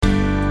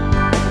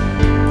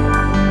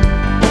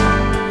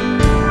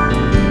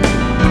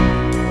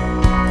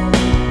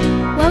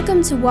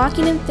Welcome to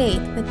Walking in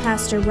Faith with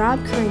Pastor Rob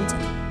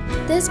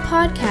Currington. This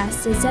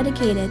podcast is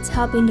dedicated to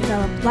helping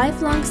develop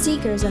lifelong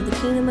seekers of the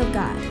kingdom of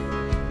God.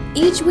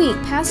 Each week,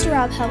 Pastor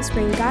Rob helps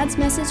bring God's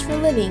message for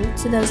living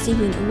to those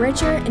seeking a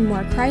richer and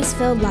more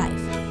Christ-filled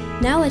life.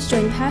 Now let's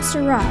join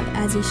Pastor Rob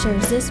as he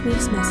shares this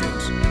week's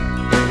message.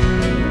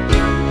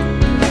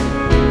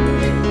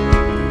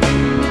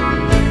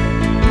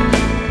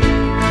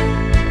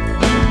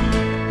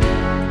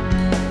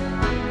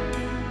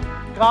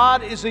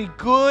 God is a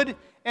good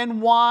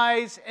and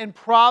wise and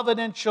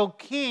providential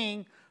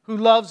King who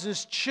loves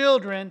His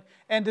children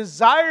and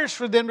desires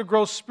for them to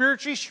grow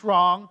spiritually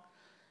strong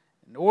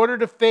in order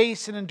to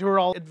face and endure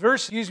all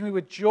adversity,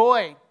 with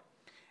joy.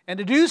 And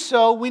to do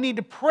so, we need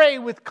to pray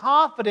with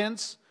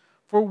confidence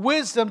for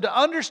wisdom to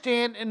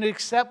understand and to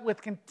accept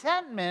with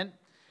contentment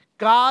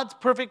God's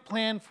perfect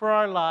plan for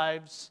our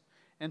lives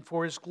and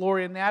for His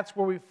glory. And that's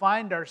where we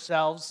find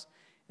ourselves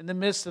in the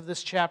midst of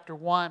this chapter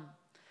 1.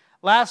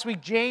 Last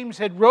week, James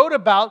had wrote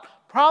about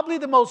probably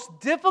the most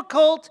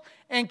difficult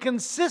and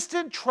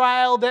consistent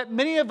trial that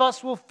many of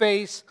us will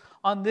face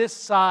on this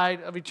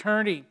side of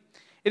eternity.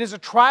 It is a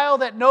trial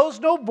that knows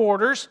no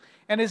borders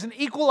and is an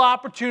equal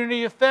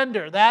opportunity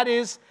offender. That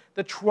is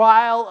the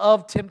trial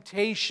of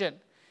temptation.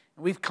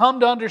 And we've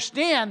come to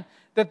understand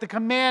that the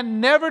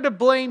command never to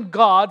blame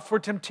God for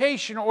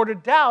temptation or to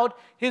doubt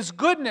His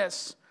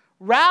goodness.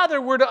 Rather,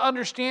 we're to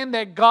understand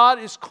that God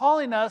is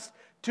calling us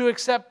to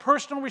accept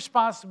personal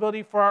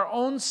responsibility for our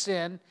own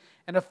sin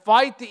and to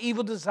fight the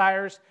evil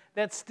desires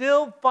that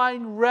still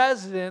find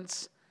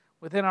residence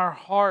within our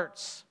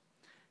hearts.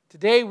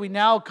 Today, we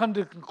now come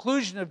to the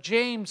conclusion of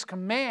James'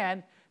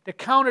 command to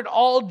count it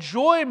all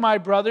joy, my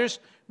brothers,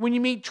 when you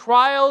meet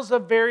trials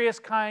of various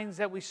kinds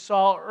that we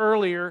saw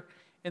earlier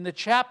in the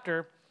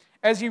chapter,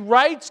 as he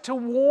writes to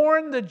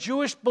warn the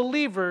Jewish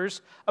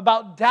believers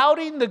about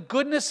doubting the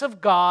goodness of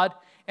God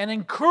and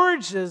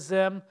encourages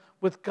them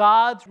with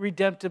God's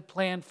redemptive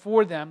plan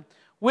for them.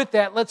 With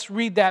that, let's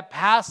read that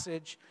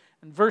passage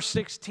in verse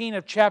 16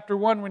 of chapter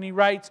 1 when he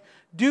writes,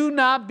 "Do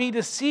not be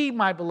deceived,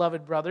 my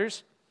beloved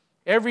brothers.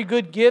 Every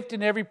good gift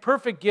and every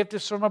perfect gift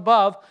is from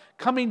above,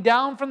 coming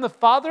down from the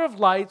Father of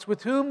lights,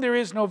 with whom there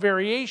is no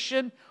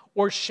variation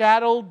or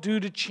shadow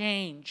due to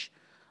change.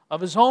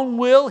 Of His own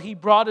will He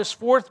brought us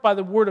forth by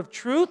the word of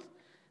truth,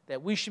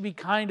 that we should be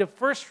kind of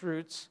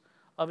firstfruits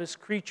of His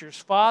creatures."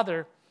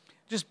 Father,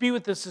 just be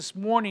with us this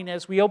morning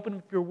as we open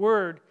up your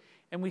word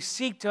and we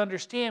seek to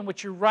understand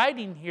what you're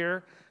writing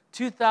here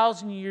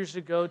 2,000 years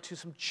ago to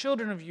some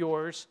children of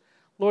yours,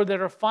 Lord,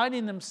 that are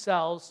finding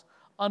themselves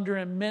under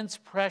immense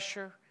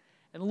pressure.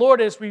 And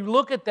Lord, as we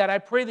look at that, I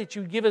pray that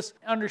you give us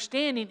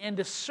understanding and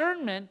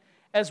discernment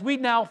as we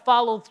now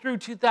follow through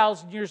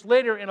 2,000 years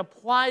later and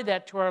apply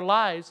that to our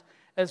lives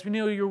as we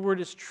know your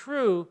word is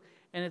true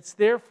and it's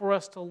there for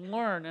us to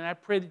learn. And I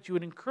pray that you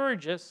would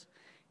encourage us.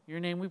 In your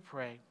name we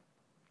pray.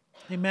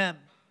 Amen.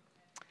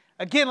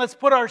 Again, let's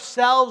put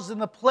ourselves in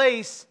the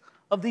place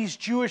of these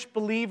Jewish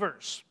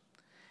believers.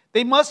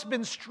 They must have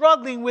been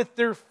struggling with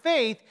their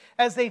faith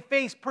as they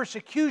faced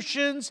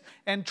persecutions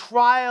and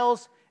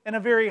trials in a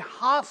very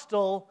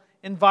hostile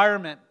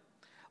environment.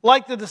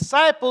 Like the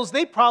disciples,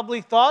 they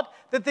probably thought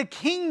that the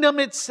kingdom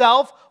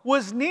itself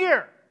was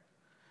near.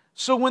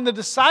 So when the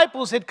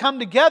disciples had come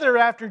together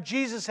after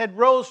Jesus had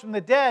rose from the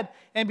dead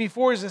and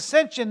before His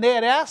ascension, they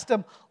had asked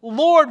Him,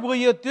 "Lord, will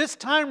you at this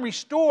time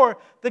restore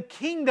the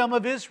kingdom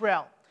of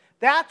Israel?"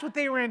 That's what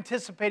they were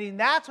anticipating.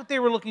 That's what they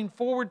were looking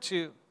forward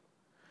to.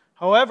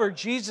 However,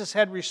 Jesus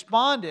had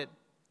responded,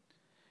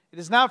 "It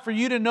is not for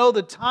you to know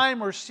the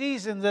time or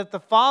season that the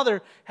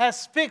Father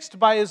has fixed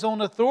by His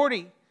own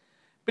authority.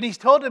 But He's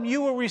told them,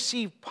 you will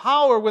receive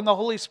power when the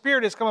Holy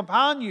Spirit has come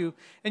upon you,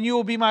 and you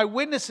will be my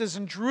witnesses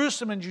in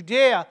Jerusalem and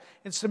Judea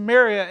and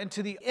Samaria and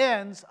to the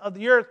ends of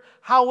the earth."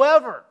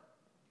 However,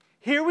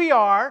 here we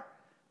are,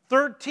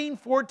 13,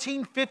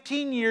 14,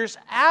 15 years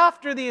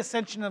after the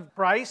ascension of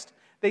Christ.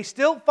 They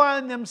still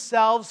find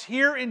themselves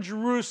here in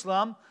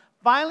Jerusalem,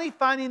 finally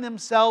finding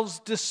themselves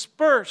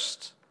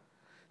dispersed.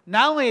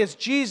 Not only has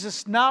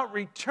Jesus not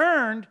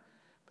returned,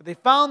 but they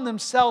found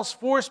themselves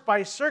forced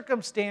by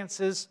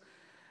circumstances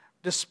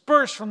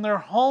dispersed from their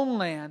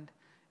homeland,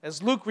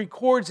 as Luke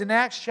records in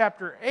Acts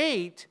chapter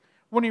 8,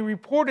 when he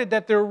reported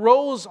that there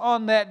arose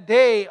on that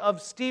day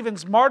of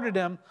Stephen's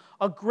martyrdom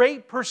a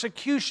great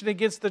persecution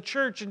against the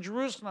church in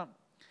Jerusalem.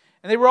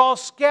 And they were all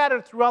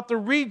scattered throughout the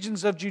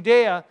regions of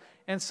Judea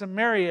and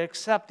Samaria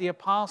except the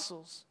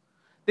apostles.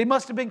 They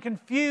must have been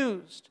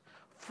confused,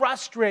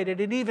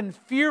 frustrated, and even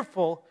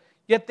fearful,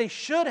 yet they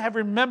should have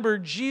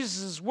remembered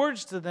Jesus'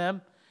 words to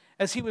them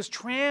as He was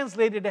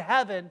translated to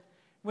heaven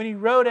when He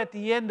wrote at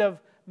the end of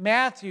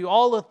Matthew,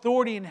 "All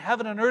authority in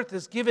heaven and earth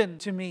is given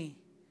to me."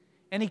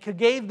 And He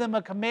gave them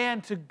a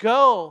command to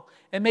go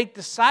and make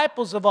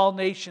disciples of all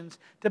nations,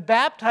 to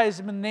baptize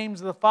them in the names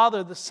of the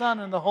Father, the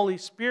Son, and the Holy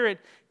Spirit,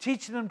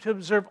 teaching them to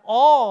observe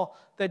all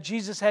that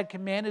Jesus had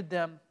commanded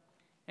them.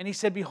 And He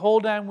said,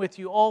 "Behold, I am with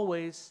you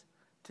always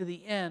to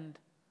the end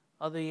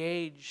of the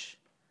age."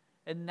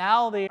 And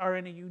now they are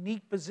in a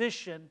unique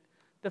position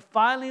to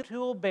finally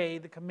to obey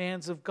the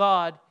commands of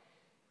God,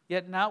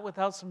 yet not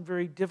without some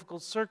very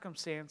difficult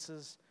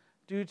circumstances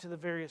due to the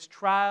various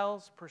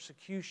trials,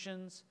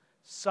 persecutions,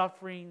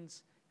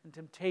 sufferings, and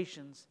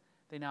temptations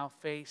they now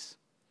face.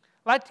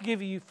 I'd like to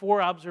give you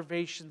 4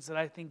 observations that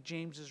I think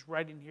James is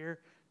writing here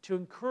to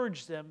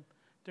encourage them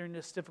during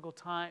this difficult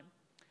time.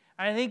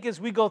 And I think as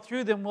we go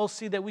through them, we'll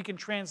see that we can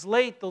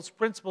translate those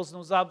principles and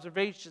those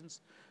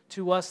observations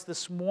to us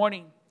this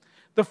morning.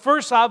 The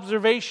first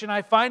observation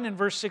I find in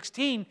verse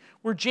 16,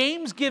 where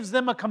James gives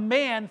them a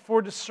command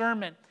for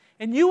discernment.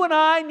 And you and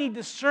I need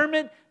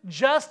discernment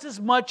just as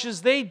much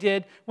as they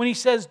did when he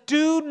says,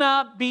 "Do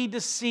not be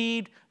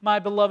deceived, my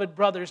beloved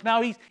brothers."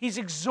 Now, he's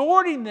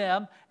exhorting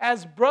them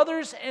as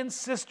brothers and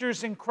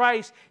sisters in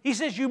Christ. He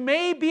says, you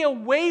may be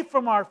away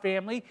from our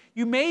family.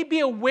 You may be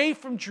away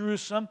from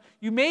Jerusalem.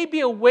 You may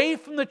be away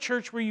from the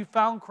church where you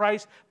found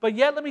Christ. But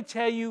yet, let me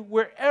tell you,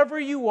 wherever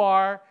you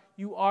are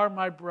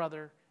my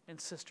brother and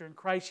sister in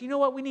Christ. You know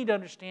what? We need to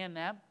understand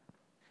that.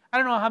 I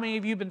don't know how many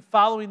of you have been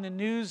following the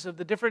news of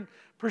the different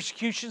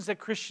persecutions that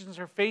Christians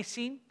are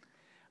facing.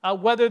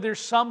 Whether there's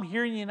some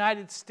here in the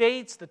United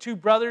States, the 2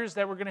 brothers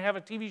that were going to have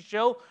a TV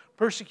show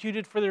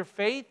persecuted for their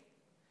faith.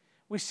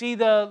 We see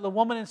the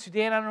woman in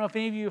Sudan. I don't know if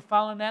any of you are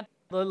following that.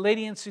 The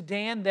lady in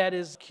Sudan that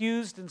is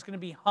accused and is going to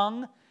be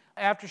hung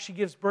after she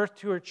gives birth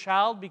to her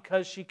child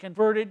because she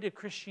converted to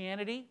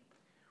Christianity.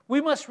 We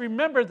must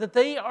remember that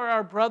they are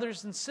our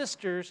brothers and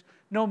sisters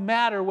no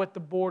matter what the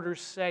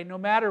borders say, no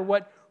matter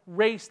what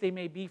race they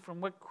may be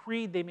from, what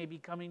creed they may be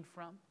coming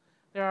from.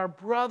 They're our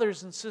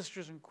brothers and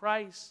sisters in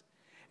Christ.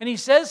 And he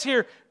says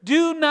here,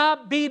 do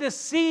not be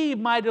deceived,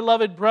 my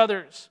beloved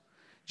brothers.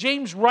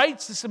 James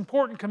writes this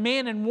important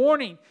command and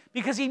warning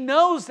because he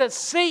knows that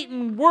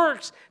Satan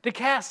works to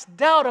cast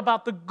doubt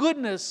about the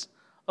goodness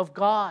of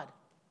God,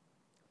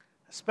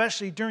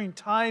 especially during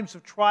times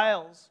of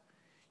trials.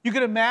 You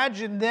can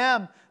imagine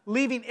them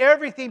leaving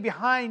everything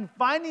behind,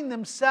 finding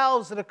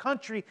themselves in a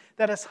country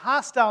that is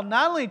hostile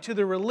not only to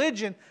their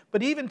religion,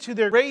 but even to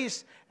their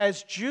race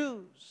as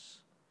Jews.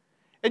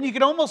 And you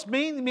can almost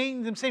mean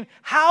them saying,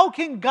 how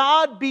can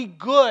God be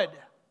good?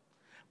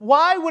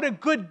 Why would a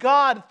good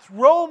God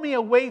throw me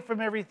away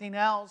from everything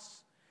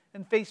else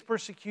and face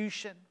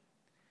persecution?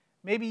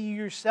 Maybe you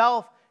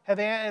yourself have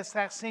asked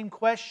that same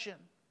question.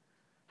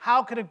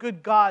 How could a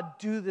good God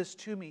do this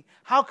to me?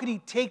 How could He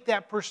take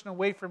that person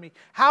away from me?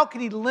 How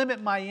could He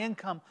limit my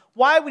income?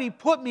 Why would He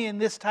put me in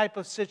this type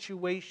of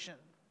situation?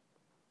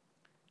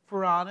 If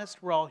we're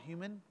honest, we're all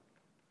human.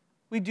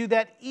 We do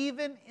that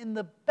even in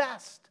the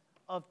best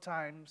of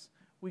times.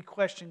 We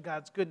question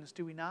God's goodness,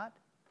 do we not?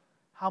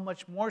 How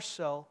much more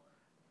so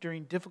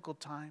during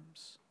difficult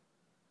times?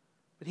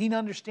 But He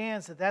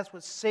understands that that's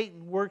what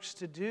Satan works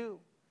to do.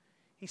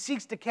 He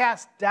seeks to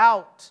cast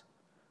doubt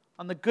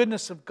on the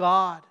goodness of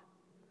God.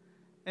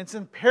 And it's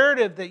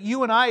imperative that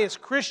you and I as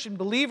Christian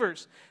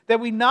believers, that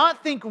we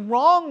not think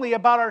wrongly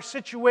about our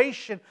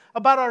situation,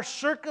 about our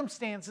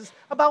circumstances,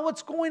 about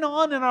what's going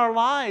on in our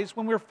lives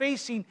when we're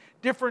facing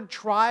different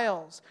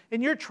trials.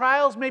 And your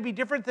trials may be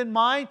different than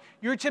mine,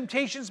 your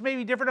temptations may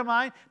be different than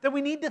mine, that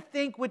we need to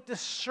think with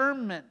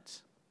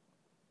discernment.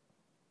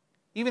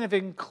 Even if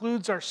it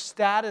includes our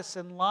status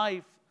in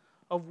life,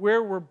 of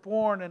where we're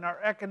born and our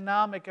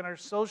economic and our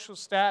social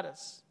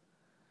status.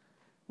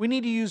 We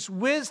need to use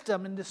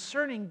wisdom in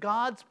discerning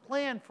God's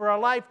plan for our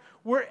life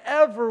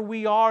wherever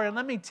we are. And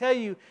let me tell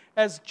you,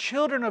 as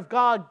children of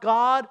God,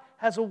 God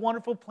has a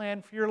wonderful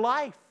plan for your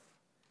life.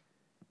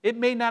 It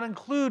may not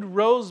include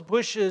rose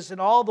bushes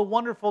and all the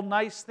wonderful,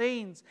 nice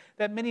things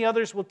that many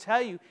others will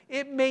tell you.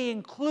 It may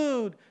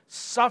include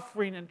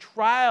suffering and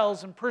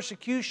trials and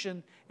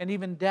persecution and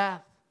even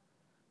death.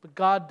 But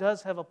God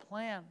does have a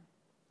plan.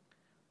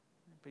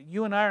 But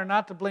you and I are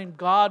not to blame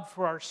God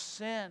for our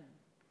sin.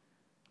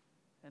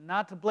 And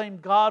not to blame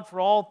God for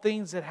all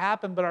things that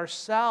happen, but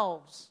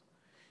ourselves.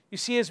 You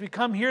see, as we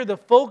come here, the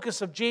focus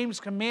of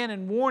James' command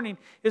and warning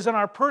is on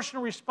our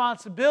personal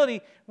responsibility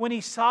when he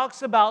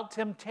talks about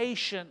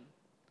temptation.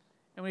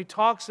 And when he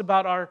talks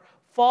about our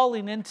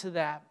falling into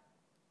that.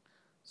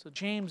 So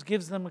James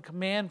gives them a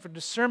command for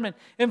discernment.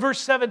 In verse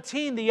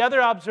 17, the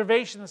other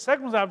observation, the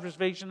second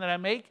observation that I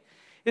make,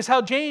 is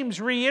how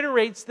James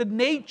reiterates the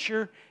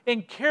nature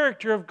and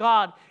character of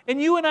God.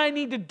 And you and I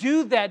need to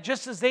do that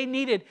just as they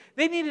needed.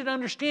 They needed to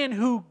understand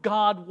who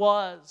God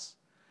was.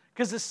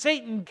 Because as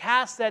Satan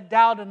casts that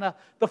doubt and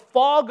the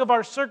fog of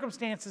our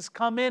circumstances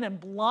come in and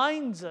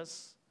blinds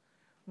us,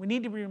 we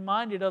need to be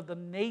reminded of the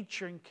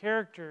nature and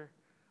character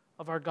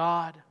of our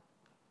God.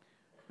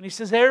 And he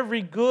says,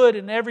 every good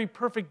and every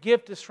perfect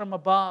gift is from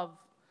above,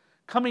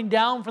 coming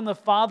down from the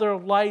Father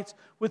of lights,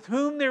 with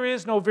whom there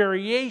is no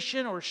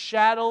variation or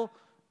shadow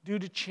due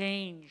to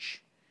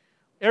change.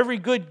 Every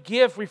good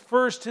gift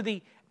refers to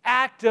the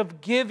act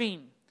of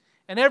giving,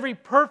 and every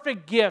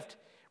perfect gift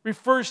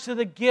refers to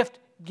the gift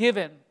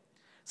given.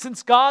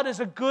 Since God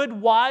is a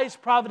good, wise,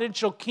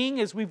 providential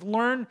King, as we've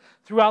learned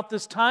throughout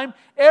this time,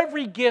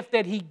 every gift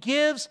that He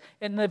gives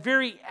and the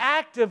very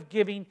act of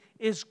giving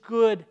is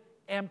good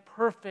and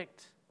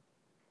perfect.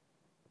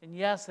 And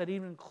yes, that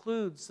even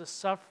includes the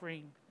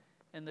suffering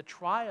and the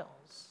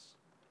trials.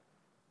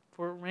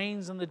 For it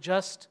reigns on the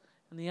just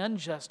and the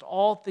unjust.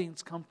 All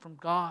things come from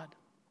God.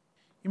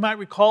 You might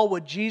recall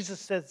what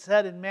Jesus had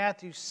said in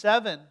Matthew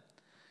 7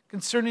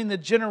 concerning the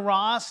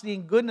generosity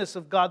and goodness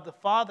of God the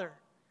Father.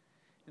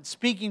 And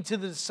speaking to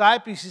the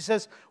disciples, he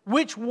says,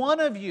 which one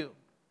of you,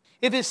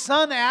 if his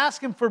son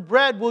asks him for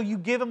bread, will you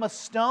give him a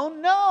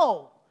stone?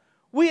 No.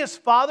 We as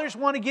fathers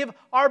want to give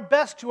our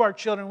best to our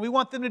children. We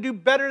want them to do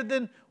better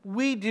than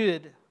we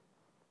did.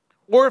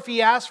 Or if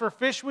he asks for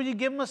fish, will you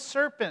give him a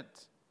serpent?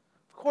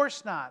 Of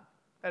course not.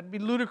 That'd be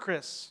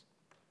ludicrous.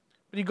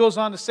 But he goes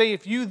on to say,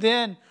 if you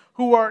then,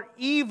 who are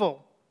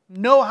evil,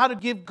 know how to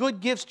give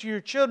good gifts to your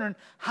children,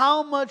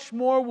 how much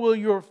more will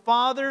your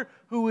Father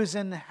who is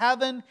in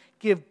heaven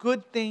give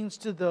good things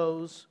to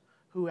those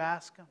who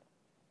ask him?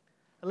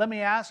 And let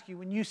me ask you,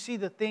 when you see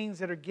the things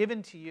that are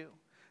given to you,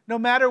 no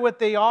matter what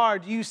they are,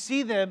 do you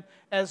see them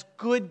as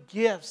good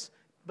gifts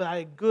by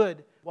a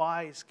good,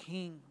 wise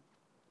king?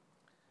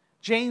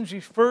 James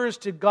refers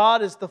to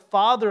God as the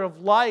Father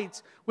of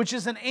lights, which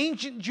is an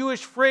ancient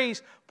Jewish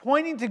phrase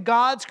pointing to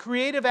God's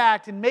creative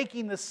act in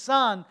making the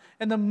sun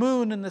and the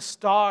moon and the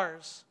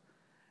stars.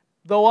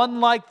 Though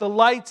unlike the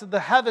lights of the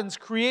heavens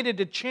created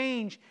to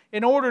change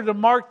in order to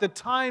mark the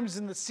times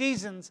and the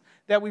seasons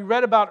that we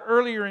read about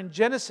earlier in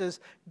Genesis,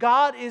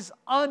 God is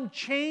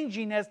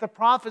unchanging, as the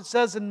prophet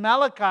says in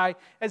Malachi,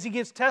 as he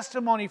gives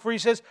testimony. For he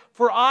says,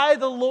 for I,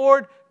 the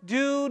Lord,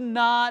 do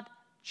not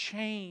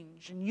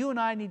change. And you and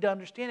I need to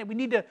understand it. We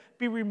need to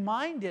be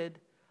reminded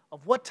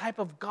of what type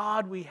of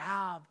God we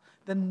have,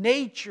 the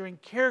nature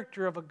and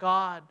character of a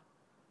God,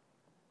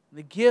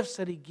 the gifts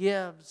that he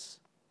gives.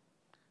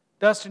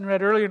 Dustin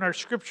read earlier in our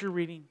scripture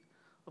reading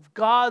of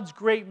God's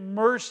great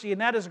mercy,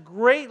 and that is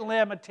great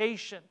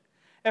lamentation.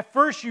 At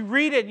first you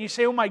read it and you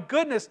say, oh my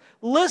goodness,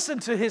 listen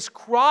to his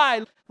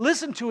cry,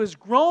 listen to his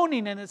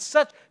groaning, and it's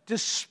such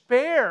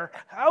despair.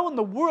 How in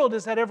the world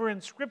is that ever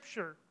in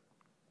scripture?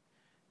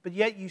 But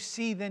yet you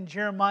see then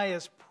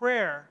Jeremiah's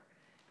prayer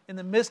in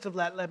the midst of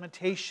that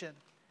lamentation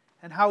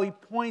and how he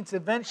points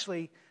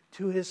eventually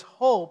to his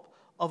hope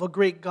of a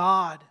great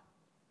God.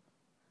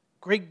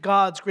 Great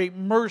God's great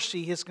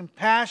mercy, his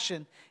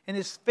compassion, and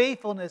his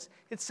faithfulness.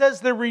 It says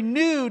they're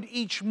renewed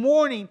each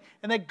morning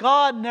and that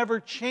God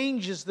never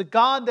changes. The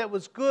God that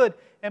was good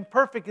and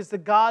perfect is the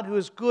God who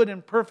is good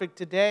and perfect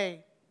today.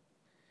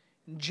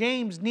 And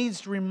James needs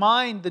to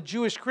remind the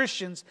Jewish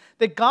Christians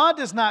that God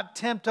does not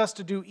tempt us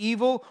to do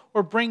evil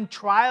or bring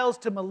trials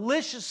to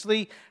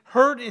maliciously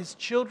hurt his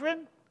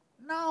children.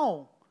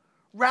 No.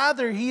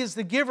 Rather, he is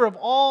the giver of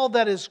all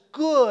that is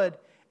good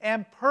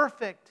and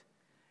perfect.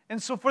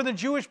 And so for the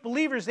Jewish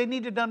believers, they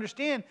needed to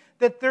understand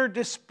that their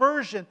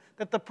dispersion,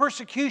 that the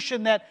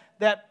persecution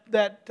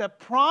that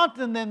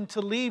prompted them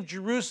to leave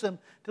Jerusalem,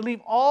 to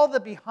leave all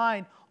that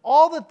behind,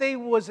 all that they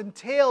was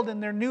entailed in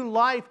their new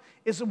life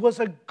was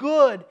a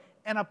good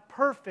and a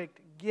perfect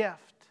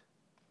gift.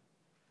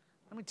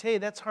 Let me tell you,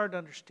 that's hard to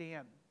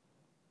understand.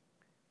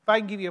 If I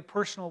can give you a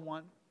personal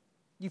one,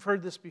 you've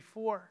heard this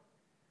before.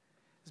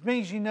 As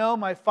many as you know,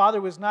 my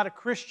father was not a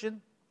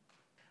Christian.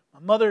 My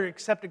mother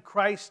accepted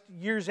Christ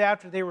years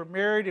after they were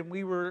married, and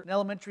we were in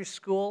elementary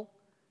school.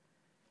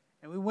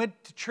 And we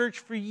went to church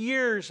for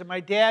years, and my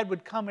dad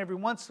would come every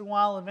once in a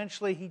while.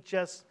 Eventually,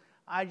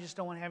 I just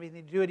don't want to have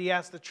anything to do with it. He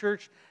asked the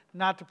church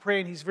not to pray,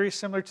 and he's very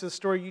similar to the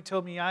story you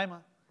told me,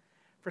 Ima.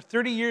 For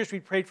 30 years,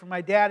 we prayed for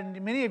my dad, and to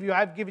many of you,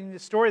 I've given you the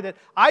story that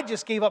I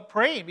just gave up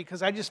praying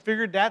because I just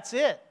figured that's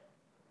it.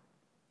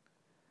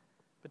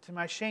 But to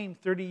my shame,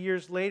 30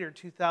 years later,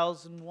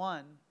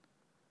 2001,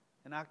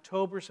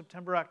 in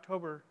September,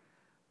 October,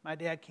 my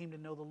dad came to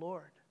know the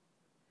Lord.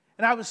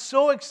 And I was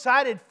so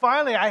excited.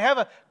 Finally, I have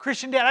a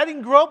Christian dad. I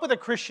didn't grow up with a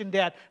Christian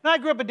dad. And I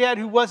grew up with a dad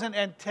who wasn't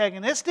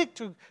antagonistic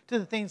to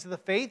the things of the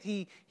faith.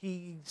 He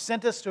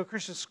sent us to a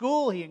Christian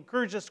school. He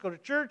encouraged us to go to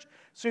church.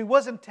 So he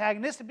wasn't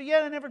antagonistic. But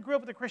yet I never grew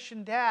up with a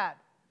Christian dad.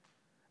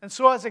 And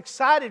so I was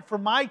excited for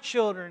my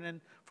children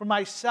and for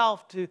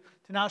myself to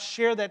now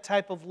share that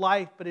type of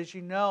life. But as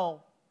you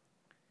know,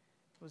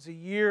 it was a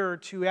year or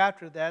two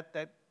after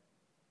that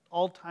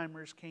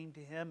Alzheimer's came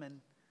to him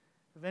and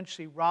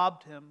eventually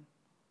robbed him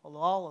of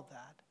all of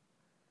that.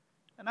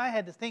 And I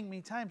had to think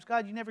many times,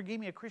 God, you never gave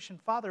me a Christian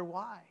father.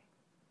 Why?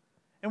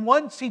 And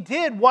once he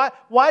did,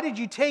 why did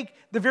you take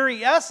the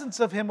very essence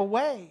of him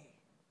away?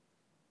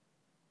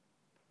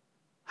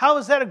 How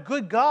is that a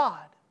good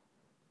God?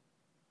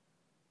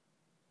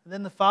 And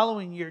then the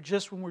following year,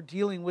 just when we're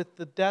dealing with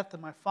the death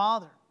of my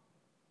father,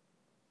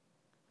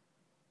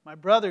 my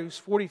brother, who's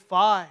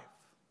 45,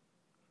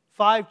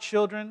 5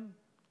 children,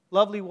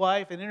 lovely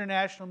wife, an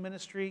international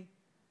ministry.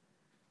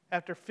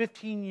 After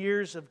 15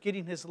 years of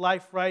getting his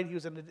life right, he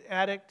was an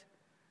addict,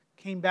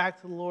 came back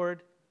to the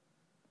Lord,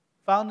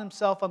 found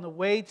himself on the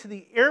way to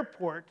the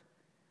airport,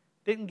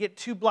 didn't get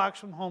 2 blocks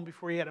from home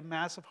before he had a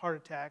massive heart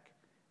attack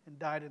and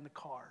died in the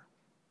car.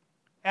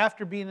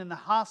 After being in the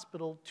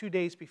hospital 2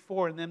 days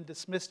before, and them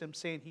dismissed him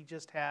saying he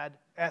just had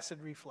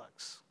acid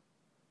reflux.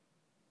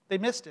 They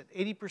missed it.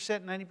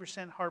 80%,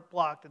 90% heart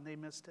blocked, and they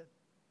missed it.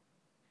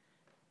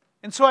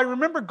 And so I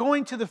remember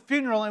going to the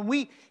funeral,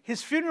 and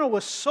his funeral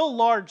was so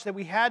large that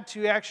we had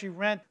to actually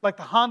rent, like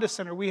the Honda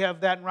Center, we have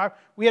that in Rock.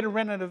 We had to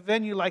rent at a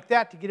venue like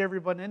that to get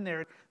everyone in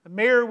there. The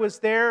mayor was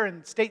there,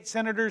 and state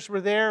senators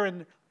were there,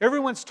 and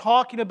everyone's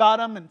talking about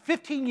him. In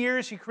 15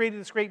 years, he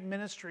created this great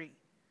ministry.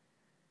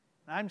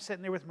 And I'm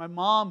sitting there with my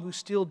mom, who's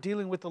still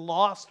dealing with the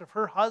loss of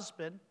her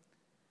husband,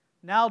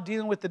 now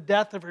dealing with the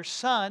death of her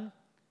son.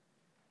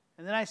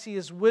 And then I see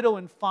his widow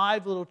and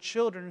 5 little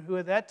children, who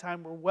at that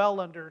time were well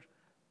under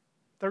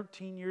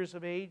 13 years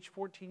of age,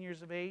 14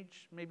 years of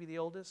age, maybe the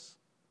oldest.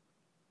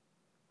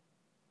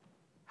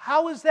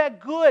 How is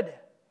that good?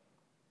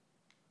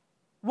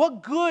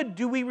 What good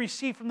do we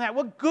receive from that?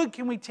 What good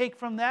can we take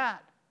from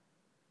that?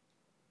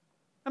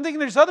 I'm thinking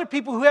there's other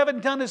people who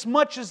haven't done as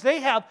much as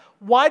they have.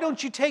 Why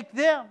don't you take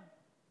them?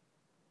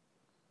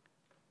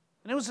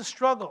 And it was a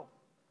struggle.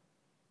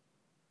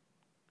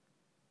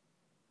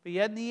 But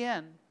yet in the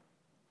end,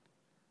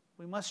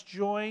 we must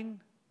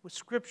join with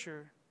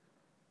Scripture.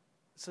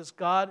 It says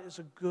God is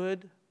a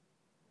good,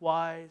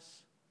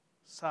 wise,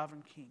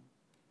 sovereign King.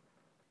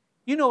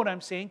 You know what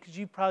I'm saying, because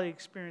you probably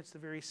experienced the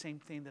very same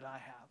thing that I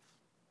have.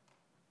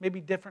 Maybe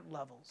different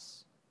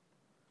levels.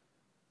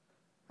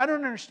 I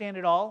don't understand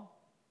it all.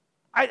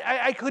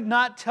 I could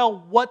not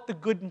tell what the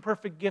good and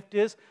perfect gift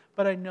is,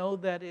 but I know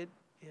that it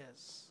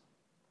is.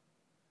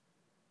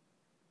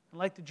 And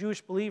like the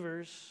Jewish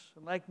believers,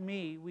 and like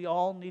me, we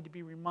all need to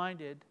be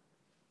reminded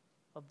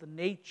of the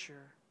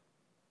nature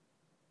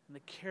and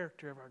the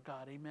character of our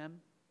God. Amen?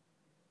 And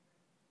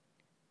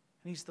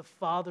He's the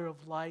Father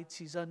of lights.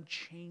 He's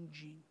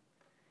unchanging.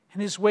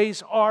 And His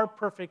ways are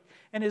perfect.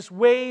 And His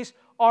ways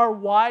are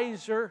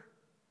wiser.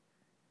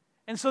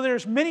 And so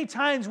there's many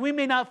times we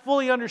may not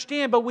fully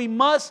understand, but we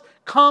must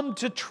come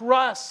to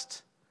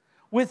trust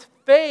with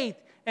faith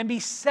and be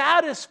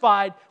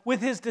satisfied with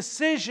His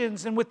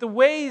decisions and with the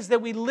ways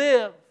that we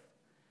live.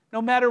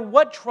 No matter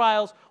what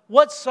trials,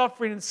 what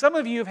suffering. And some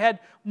of you have had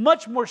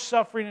much more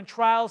suffering and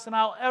trials than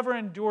I'll ever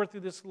endure through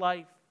this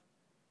life.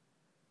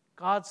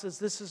 God says,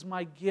 this is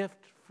my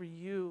gift for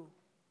you.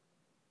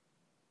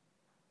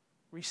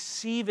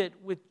 Receive it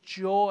with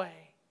joy,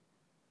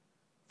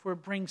 for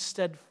it brings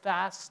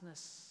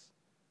steadfastness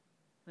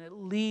and it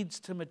leads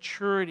to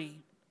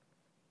maturity.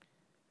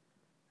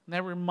 And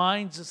that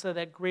reminds us of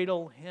that great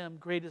old hymn,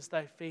 Great is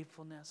Thy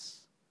Faithfulness.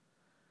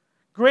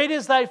 Great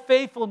is Thy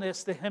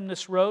faithfulness, the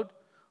hymnist wrote.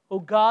 O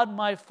God,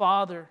 my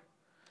Father,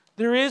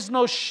 there is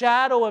no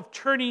shadow of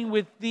turning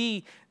with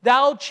Thee.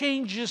 Thou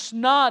changest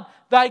not,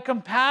 Thy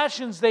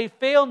compassions, they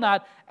fail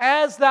not.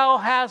 As Thou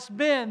hast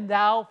been,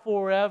 Thou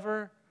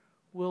forever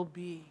will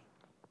be.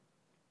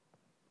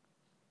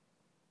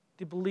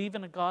 Do you believe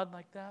in a God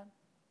like that?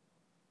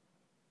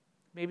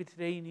 Maybe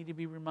today you need to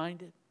be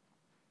reminded.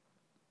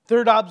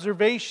 Third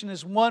observation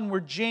is one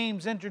where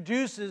James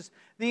introduces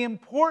the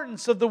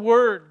importance of the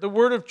word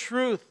of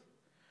truth.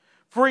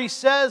 For he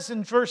says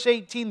in verse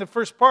 18, the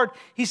first part,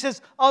 he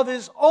says, of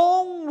His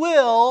own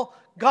will,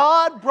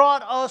 God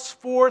brought us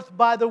forth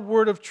by the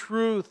word of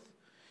truth.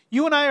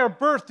 You and I are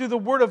birthed through the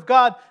word of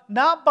God,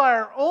 not by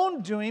our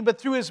own doing,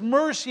 but through His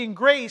mercy and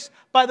grace,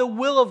 by the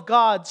will of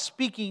God,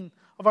 speaking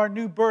of our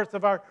new birth,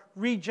 of our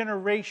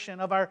regeneration,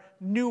 of our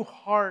new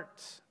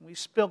heart. We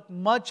spoke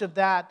much of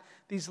that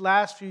these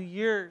last few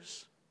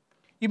years.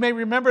 You may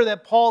remember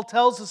that Paul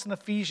tells us in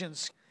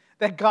Ephesians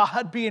that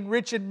God, being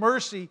rich in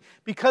mercy,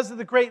 because of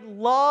the great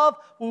love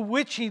with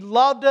which He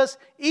loved us,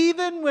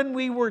 even when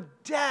we were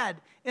dead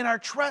in our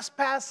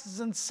trespasses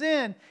and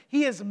sin,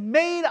 He has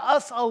made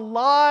us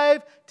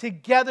alive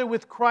together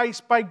with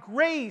Christ. By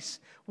grace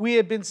we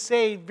have been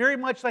saved. Very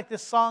much like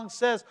this song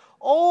says,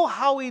 oh,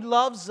 how He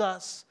loves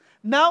us.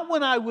 Not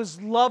when I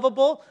was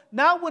lovable,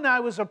 not when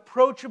I was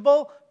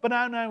approachable, but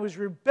when I was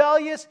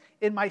rebellious,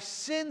 in my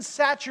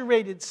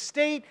sin-saturated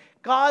state,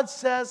 God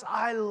says,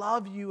 I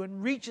love you,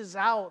 and reaches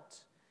out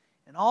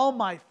in all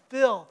my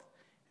filth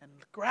and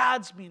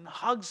grabs me and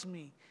hugs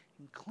me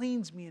and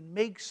cleans me and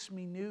makes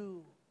me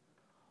new.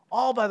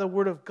 All by the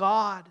word of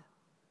God.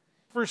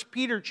 1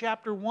 Peter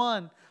chapter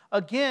 1,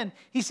 again,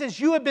 he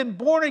says, you have been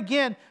born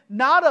again,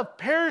 not of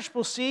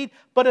perishable seed,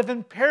 but of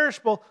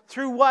imperishable,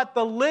 through what?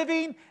 The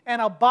living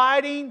and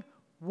abiding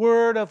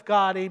word of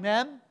God.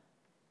 Amen?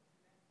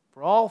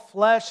 For all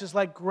flesh is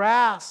like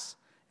grass,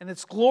 and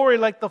its glory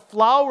like the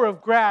flower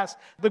of grass.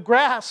 The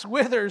grass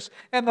withers,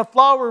 and the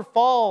flower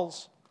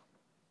falls.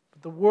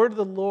 But the word of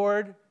the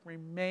Lord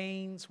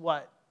remains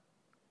what?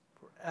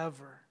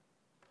 Forever.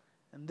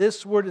 And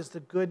this word is the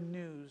good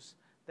news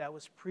that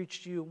was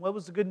preached to you. And what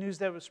was the good news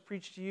that was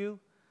preached to you?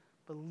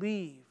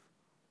 Believe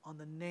on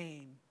the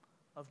name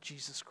of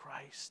Jesus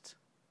Christ.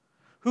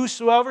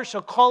 Whosoever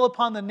shall call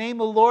upon the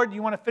name of the Lord,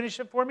 you want to finish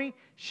it for me?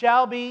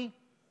 Shall be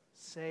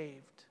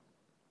saved.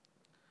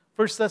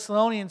 1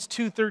 Thessalonians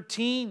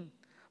 2:13,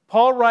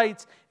 Paul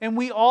writes, and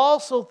we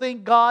also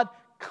thank God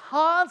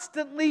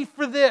constantly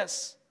for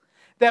this,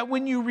 that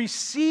when you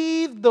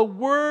received the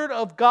word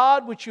of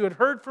God which you had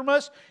heard from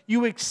us,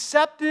 you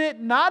accepted it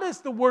not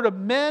as the word of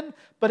men,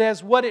 but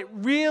as what it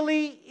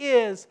really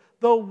is,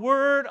 the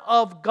Word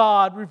of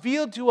God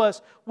revealed to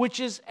us, which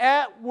is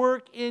at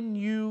work in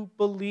you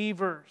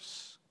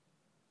believers.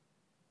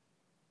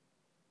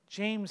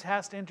 James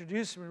has to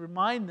introduce them and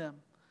remind them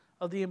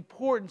of the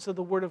importance of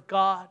the Word of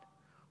God.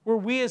 Where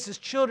we as His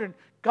children,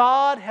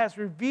 God has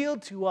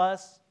revealed to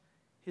us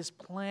His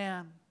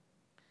plan.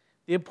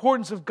 The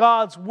importance of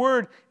God's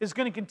Word is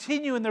going to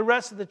continue in the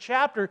rest of the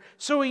chapter.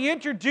 So he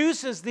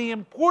introduces the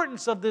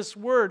importance of this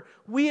Word.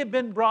 We have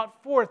been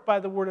brought forth by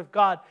the Word of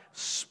God,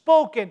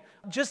 spoken.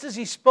 Just as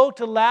He spoke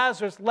to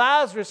Lazarus,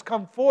 Lazarus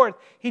come forth.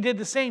 He did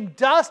the same.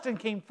 Dustin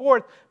came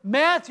forth.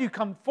 Matthew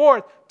come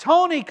forth.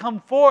 Tony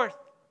come forth.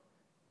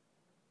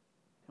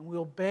 And we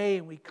obey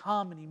and we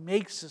come and He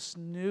makes us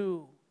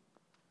new.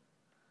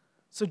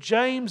 So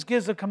James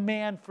gives a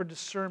command for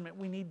discernment.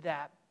 We need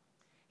that.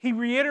 He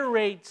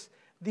reiterates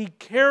the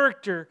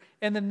character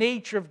and the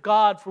nature of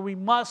God, for we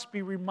must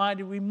be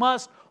reminded. We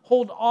must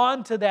hold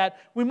on to that.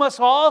 We must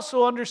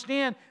also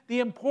understand the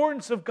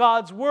importance of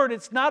God's Word.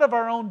 It's not of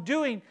our own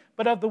doing,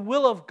 but of the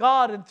will of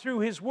God and through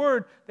His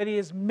Word that He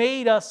has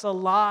made us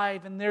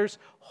alive. And there's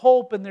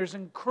hope and there's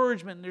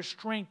encouragement and there's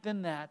strength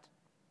in that.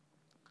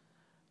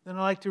 Then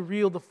I'd like to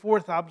reel the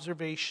fourth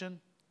observation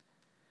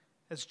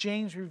as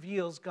James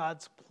reveals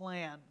God's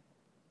plan.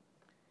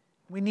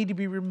 We need to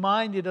be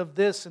reminded of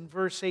this in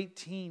verse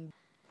 18.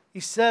 He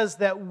says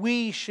that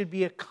we should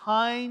be a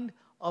kind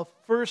of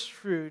first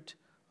fruit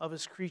of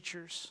His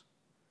creatures.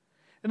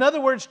 In other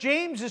words,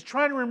 James is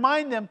trying to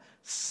remind them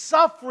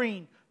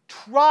suffering,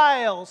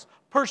 trials,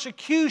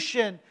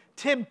 persecution,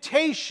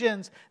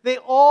 temptations, they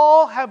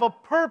all have a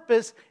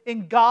purpose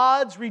in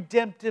God's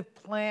redemptive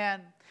plan.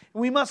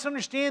 And we must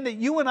understand that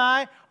you and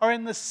I are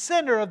in the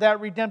center of that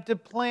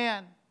redemptive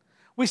plan.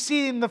 We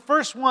see in the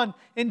first one,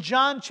 in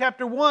John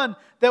chapter 1,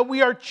 that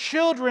we are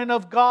children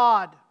of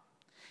God.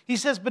 He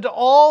says, but to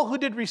all who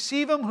did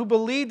receive Him, who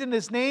believed in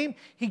His name,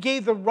 He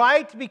gave the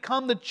right to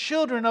become the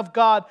children of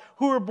God,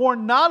 who were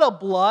born not of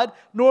blood,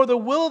 nor the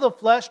will of the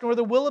flesh, nor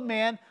the will of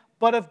man,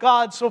 but of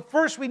God. So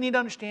first we need to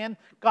understand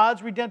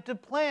God's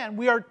redemptive plan.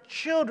 We are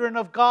children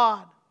of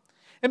God.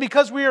 And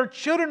because we are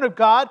children of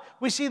God,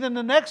 we see that in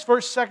the next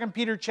verse, 2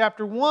 Peter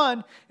chapter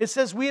 1, it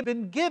says we have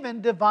been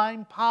given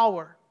divine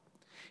power.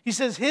 He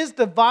says His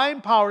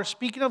divine power,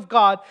 speaking of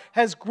God,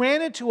 has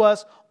granted to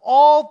us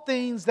all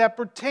things that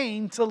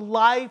pertain to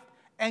life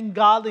and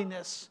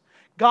godliness.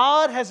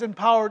 God has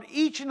empowered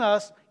each and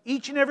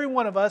every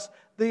one of us,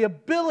 the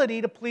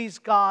ability to please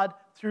God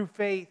through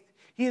faith.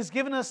 He has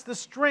given us the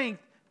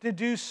strength to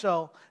do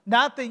so.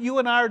 Not that you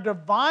and I are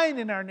divine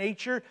in our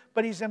nature,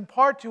 but He's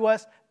imparted to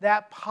us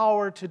that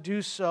power to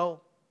do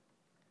so.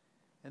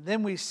 And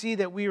then we see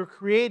that we are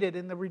created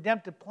in the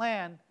redemptive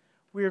plan.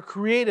 We are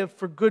created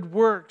for good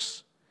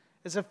works.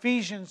 As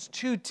Ephesians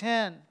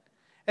 2:10,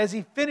 as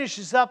he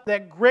finishes up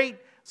that great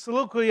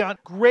soliloquy on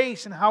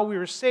grace and how we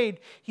were saved,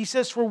 he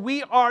says, for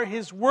we are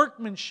His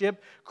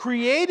workmanship,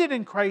 created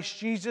in Christ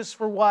Jesus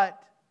for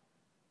what?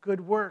 Good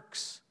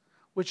works,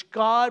 which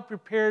God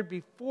prepared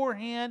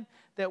beforehand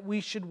that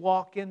we should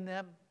walk in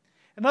them.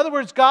 In other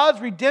words,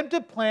 God's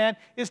redemptive plan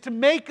is to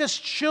make us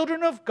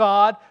children of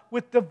God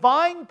with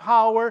divine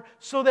power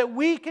so that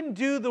we can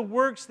do the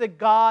works that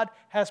God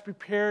has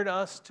prepared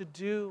us to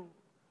do.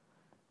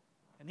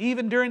 And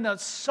even during the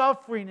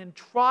suffering and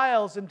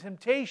trials and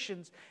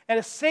temptations, and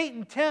as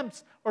Satan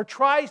tempts or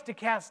tries to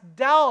cast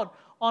doubt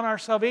on our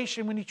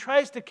salvation, when he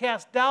tries to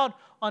cast doubt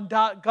on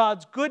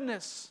God's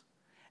goodness,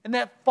 and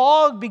that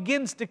fog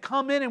begins to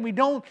come in and we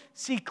don't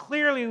see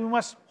clearly, we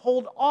must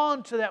hold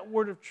on to that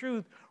word of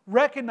truth,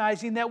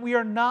 recognizing that we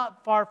are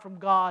not far from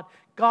God.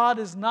 God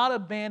has not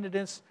abandoned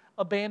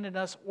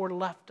us or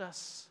left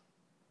us.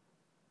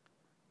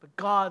 But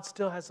God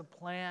still has a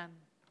plan.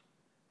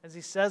 As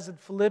he says in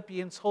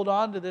Philippians, hold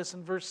on to this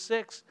in verse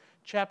 6,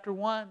 chapter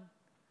 1,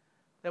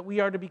 that we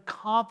are to be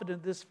confident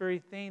of this very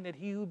thing, that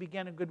He who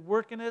began a good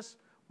work in us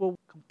will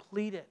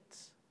complete it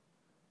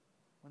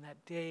when that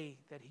day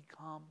that He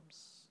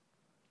comes.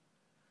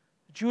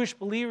 The Jewish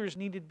believers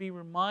needed to be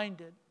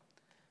reminded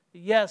that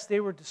yes,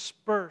 they were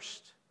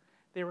dispersed.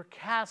 They were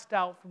cast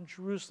out from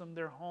Jerusalem,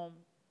 their home.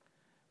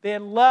 They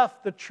had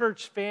left the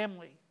church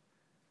family,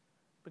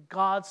 but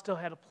God still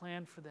had a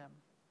plan for them.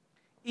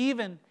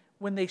 Even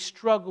when they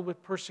struggled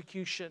with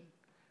persecution,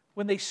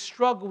 when they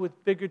struggled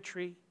with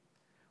bigotry,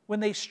 when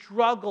they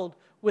struggled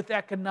with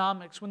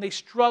economics, when they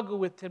struggled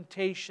with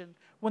temptation,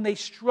 when they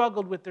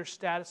struggled with their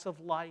status of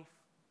life,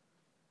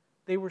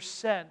 they were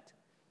sent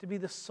to be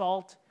the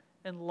salt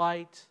and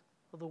light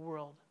of the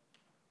world.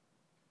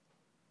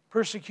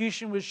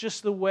 Persecution was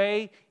just the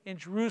way in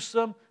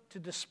Jerusalem to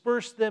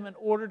disperse them in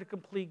order to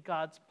complete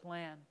God's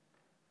plan.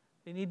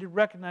 They needed to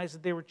recognize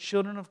that they were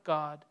children of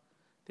God.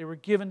 They were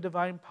given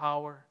divine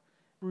power,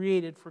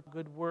 created for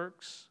good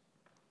works.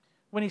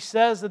 When he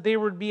says that they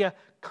would be a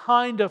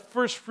kind of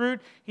first fruit,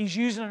 he's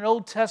using an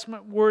Old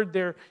Testament word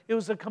there. It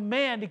was a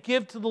command to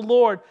give to the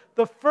Lord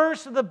the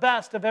first of the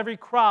best of every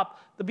crop,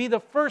 to be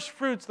the first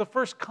fruits, the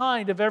first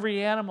kind of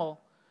every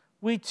animal.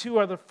 We too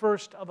are the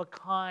first of a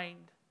kind.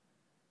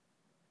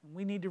 And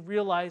we need to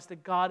realize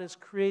that God has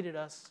created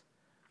us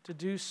to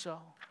do so.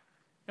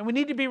 And we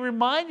need to be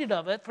reminded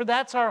of it, for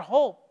that's our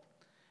hope.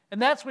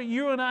 And that's what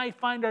you and I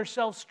find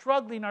ourselves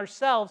struggling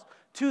ourselves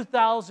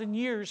 2,000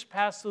 years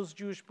past those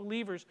Jewish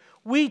believers.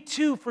 We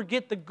too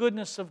forget the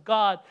goodness of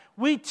God.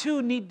 We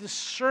too need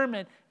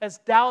discernment as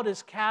doubt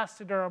is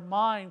cast into our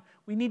mind.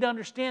 We need to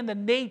understand the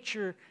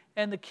nature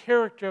and the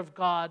character of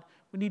God.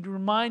 We need to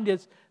remind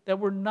us that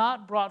we're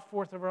not brought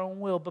forth of our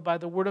own will, but by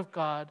the Word of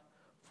God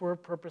for a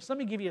purpose. Let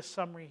me give you a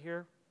summary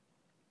here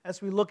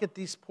as we look at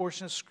these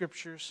portions of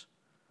Scriptures.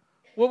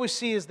 What we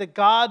see is that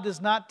God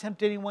does not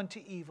tempt anyone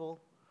to evil,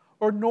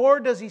 or nor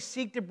does He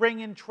seek to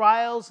bring in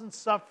trials and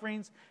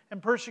sufferings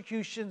and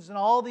persecutions and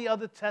all the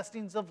other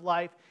testings of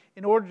life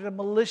in order to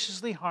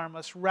maliciously harm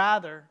us.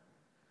 Rather,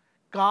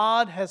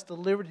 God has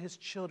delivered His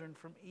children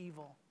from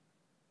evil,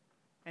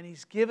 and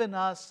He's given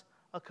us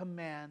a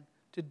command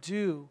to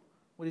do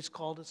what He's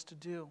called us to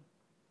do.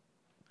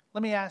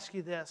 Let me ask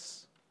you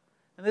this,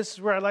 and this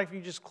is where I'd like for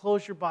you to just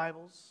close your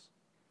Bibles,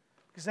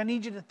 because I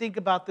need you to think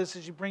about this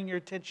as you bring your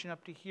attention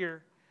up to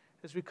here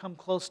as we come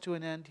close to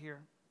an end here.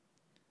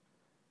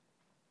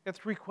 I've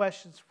got 3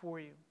 questions for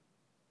you.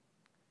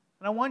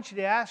 And I want you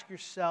to ask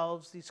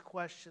yourselves these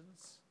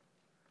questions.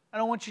 I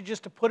don't want you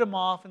just to put them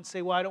off and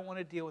say, well, I don't want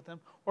to deal with them,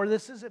 or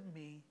this isn't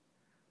me.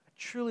 I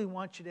truly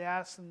want you to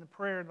ask them the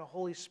prayer and the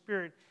Holy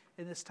Spirit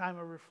in this time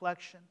of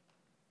reflection.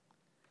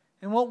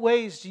 In what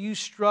ways do you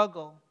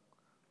struggle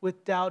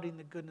with doubting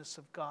the goodness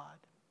of God?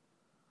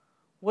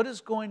 What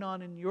is going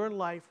on in your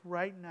life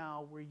right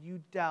now where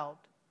you doubt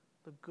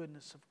the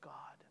goodness of God?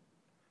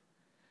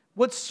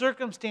 What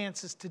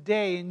circumstances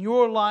today in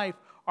your life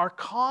are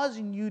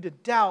causing you to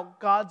doubt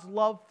God's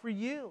love for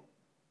you?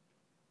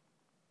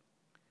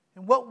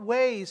 In what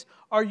ways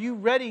are you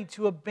ready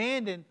to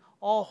abandon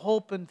all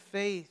hope and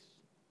faith?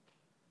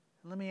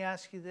 And let me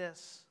ask you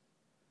this.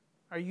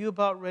 Are you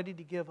about ready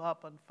to give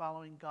up on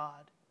following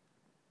God?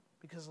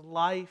 Because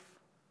life,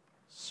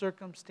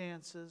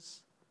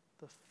 circumstances,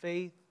 the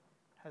faith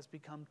has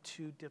become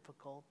too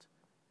difficult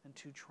and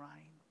too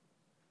trying.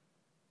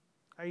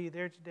 Are you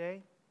there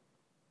today?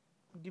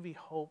 I'll give you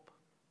hope.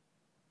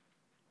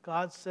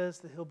 God says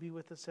that He'll be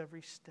with us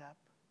every step.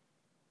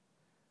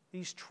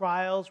 These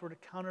trials were to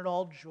count it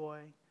all joy,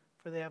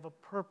 for they have a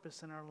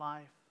purpose in our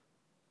life.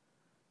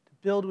 To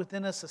build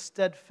within us a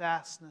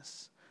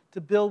steadfastness,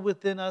 to build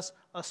within us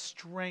a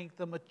strength,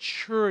 a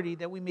maturity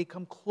that we may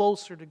come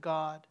closer to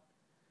God.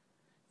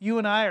 You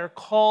and I are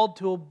called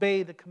to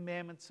obey the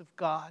commandments of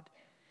God.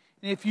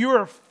 And if you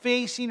are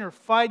facing or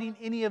fighting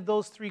any of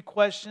those 3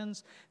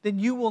 questions, then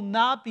you will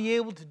not be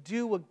able to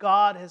do what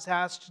God has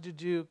asked you to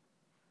do.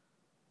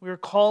 We are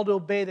called to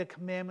obey the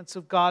commandments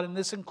of God, and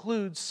this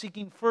includes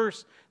seeking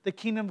first the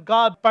kingdom of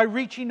God by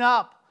reaching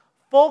up,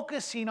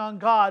 focusing on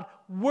God,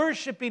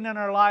 worshiping in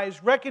our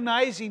lives,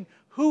 recognizing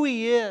who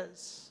He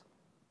is,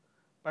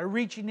 by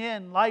reaching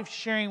in, life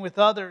sharing with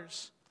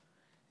others,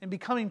 and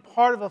becoming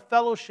part of a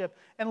fellowship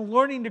and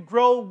learning to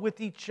grow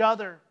with each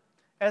other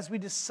as we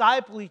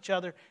disciple each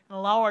other and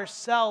allow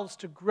ourselves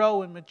to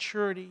grow in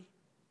maturity.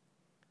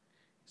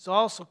 He's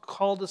also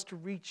called us to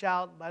reach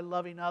out by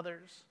loving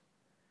others,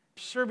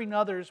 serving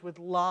others with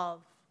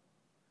love,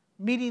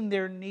 meeting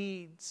their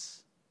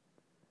needs,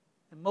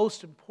 and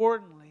most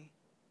importantly,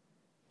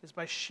 is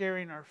by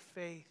sharing our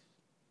faith.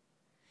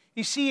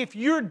 You see, if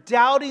you're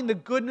doubting the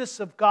goodness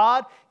of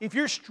God, if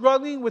you're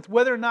struggling with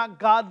whether or not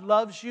God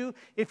loves you,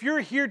 if you're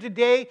here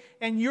today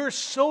and you're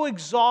so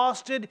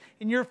exhausted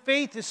and your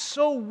faith is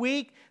so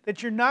weak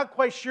that you're not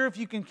quite sure if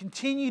you can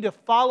continue to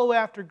follow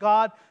after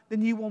God,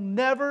 then you will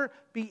never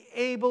be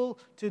able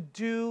to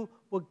do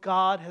what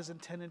God has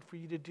intended for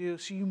you to do.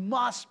 So you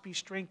must be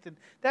strengthened.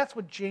 That's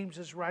what James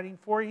is writing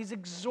for. He's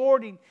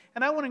exhorting.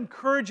 And I want to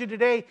encourage you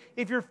today,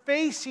 if you're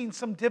facing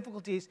some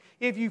difficulties,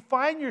 if you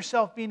find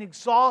yourself being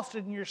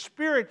exhausted and your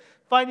spirit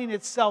finding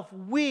itself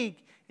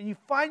weak, and you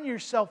find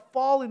yourself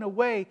falling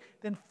away,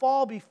 then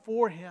fall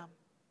before Him.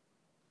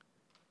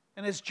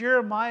 And as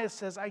Jeremiah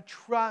says, I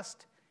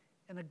trust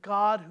in a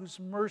God whose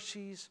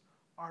mercies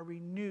are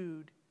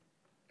renewed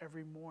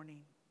every morning.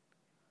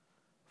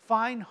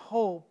 Find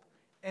hope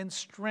and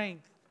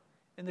strength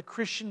in the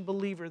Christian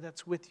believer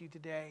that's with you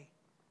today.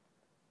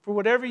 For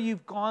whatever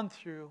you've gone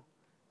through,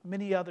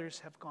 many others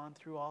have gone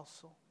through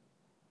also.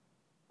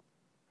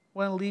 I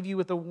want to leave you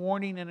with a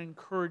warning and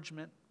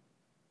encouragement.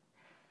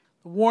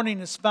 The warning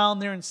is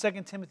found there in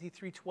 2 Timothy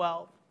 3:12,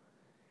 where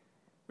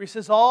he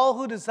says, all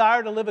who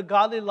desire to live a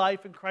godly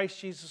life in Christ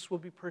Jesus will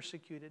be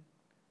persecuted.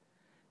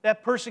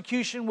 That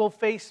persecution will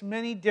face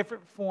many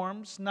different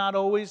forms, not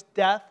always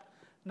death,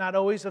 not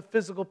always a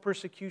physical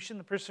persecution.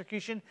 The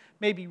persecution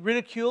may be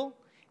ridicule.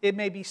 It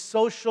may be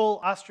social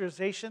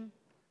ostracization.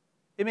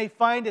 It may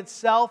find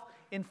itself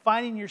in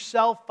finding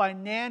yourself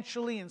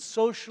financially and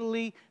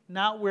socially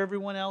not where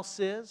everyone else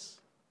is.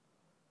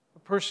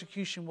 The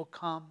persecution will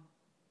come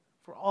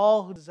for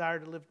all who desire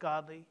to live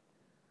godly.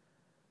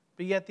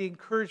 But yet the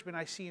encouragement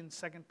I see in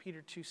 2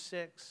 Peter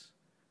 2:6,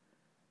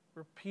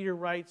 where Peter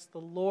writes, the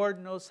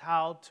Lord knows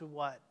how to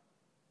what?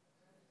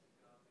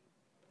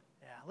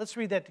 Yeah, let's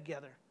read that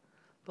together.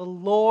 The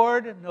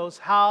Lord knows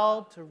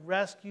how to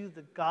rescue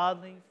the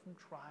godly from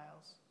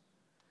trials.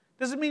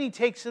 Doesn't mean He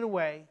takes it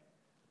away,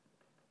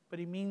 but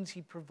He means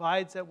He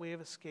provides that way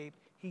of escape.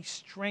 He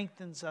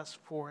strengthens us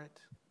for it.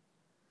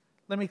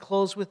 Let me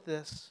close with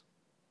this.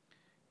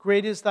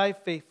 Great is thy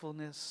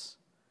faithfulness.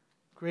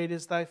 Great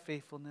is thy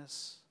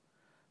faithfulness.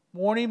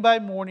 Morning by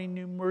morning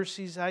new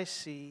mercies I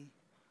see.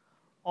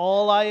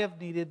 All I have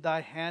needed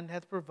thy hand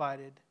hath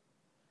provided.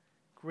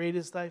 Great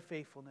is thy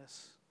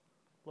faithfulness,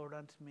 Lord,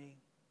 unto me.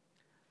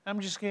 I'm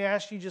just going to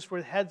ask you, just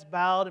with heads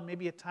bowed and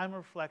maybe a time of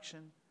reflection,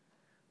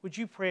 would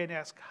you pray and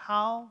ask,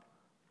 how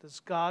does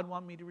God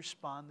want me to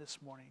respond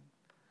this morning?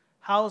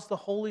 How is the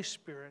Holy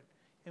Spirit?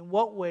 In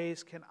what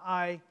ways can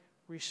I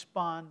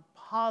respond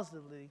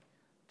positively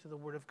to the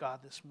Word of God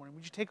this morning?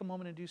 Would you take a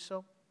moment and do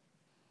so?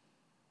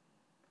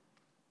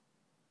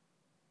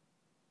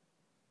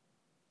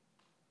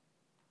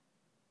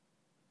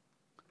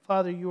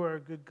 Father, you are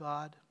a good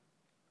God.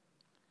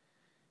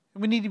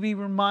 And we need to be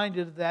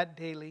reminded of that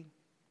daily.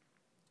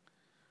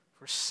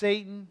 For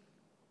Satan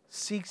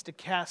seeks to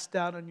cast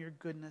doubt on your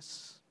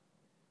goodness.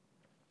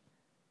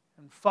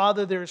 And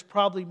Father, there's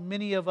probably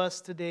many of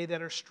us today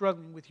that are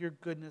struggling with your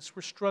goodness.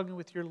 We're struggling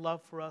with your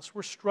love for us.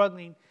 We're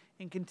struggling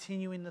in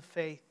continuing the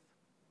faith.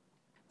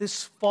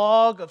 This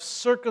fog of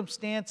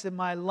circumstance in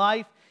my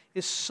life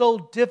is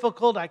so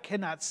difficult. I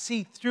cannot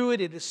see through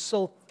it. It is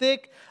so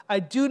thick.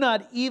 I do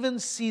not even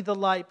see the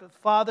light. But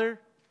Father,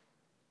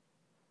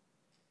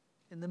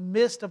 in the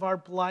midst of our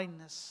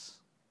blindness,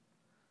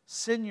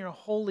 send your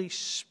Holy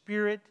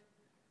Spirit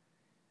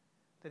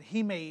that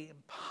He may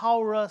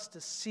empower us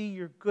to see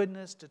your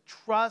goodness, to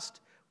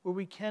trust where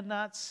we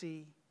cannot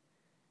see,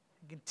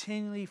 and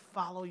continually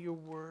follow your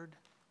word.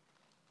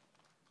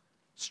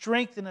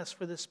 Strengthen us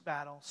for this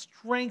battle.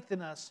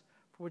 Strengthen us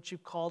for what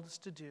you've called us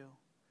to do.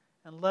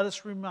 And let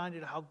us be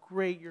reminded how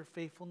great your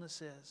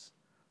faithfulness is,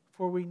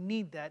 for we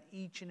need that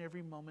each and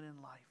every moment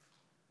in life.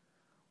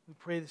 We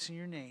pray this in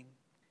your name.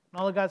 And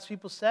all of God's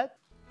people said,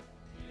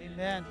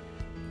 amen.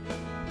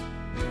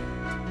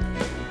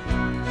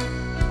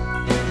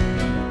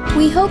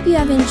 We hope you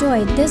have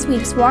enjoyed this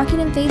week's Walking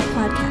in Faith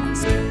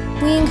podcast.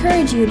 We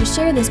encourage you to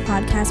share this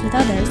podcast with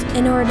others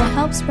in order to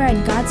help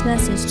spread God's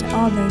message to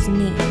all those in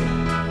need.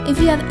 If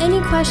you have any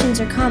questions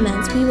or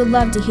comments, we would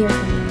love to hear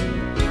from you.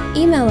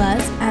 Email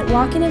us at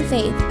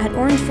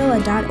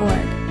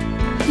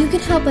walkinginfaith@orangevilla.org. You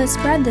can help us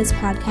spread this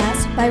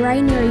podcast by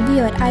writing a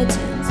review at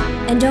iTunes,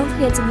 and don't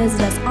forget to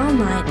visit us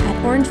online at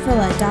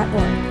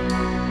orangevilla.org.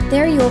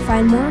 There you will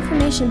find more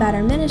information about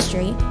our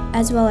ministry,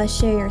 as well as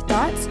share your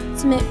thoughts,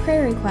 submit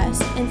prayer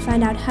requests, and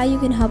find out how you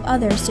can help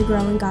others to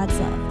grow in God's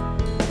love.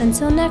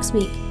 Until next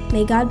week,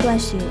 may God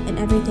bless you in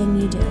everything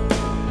you do.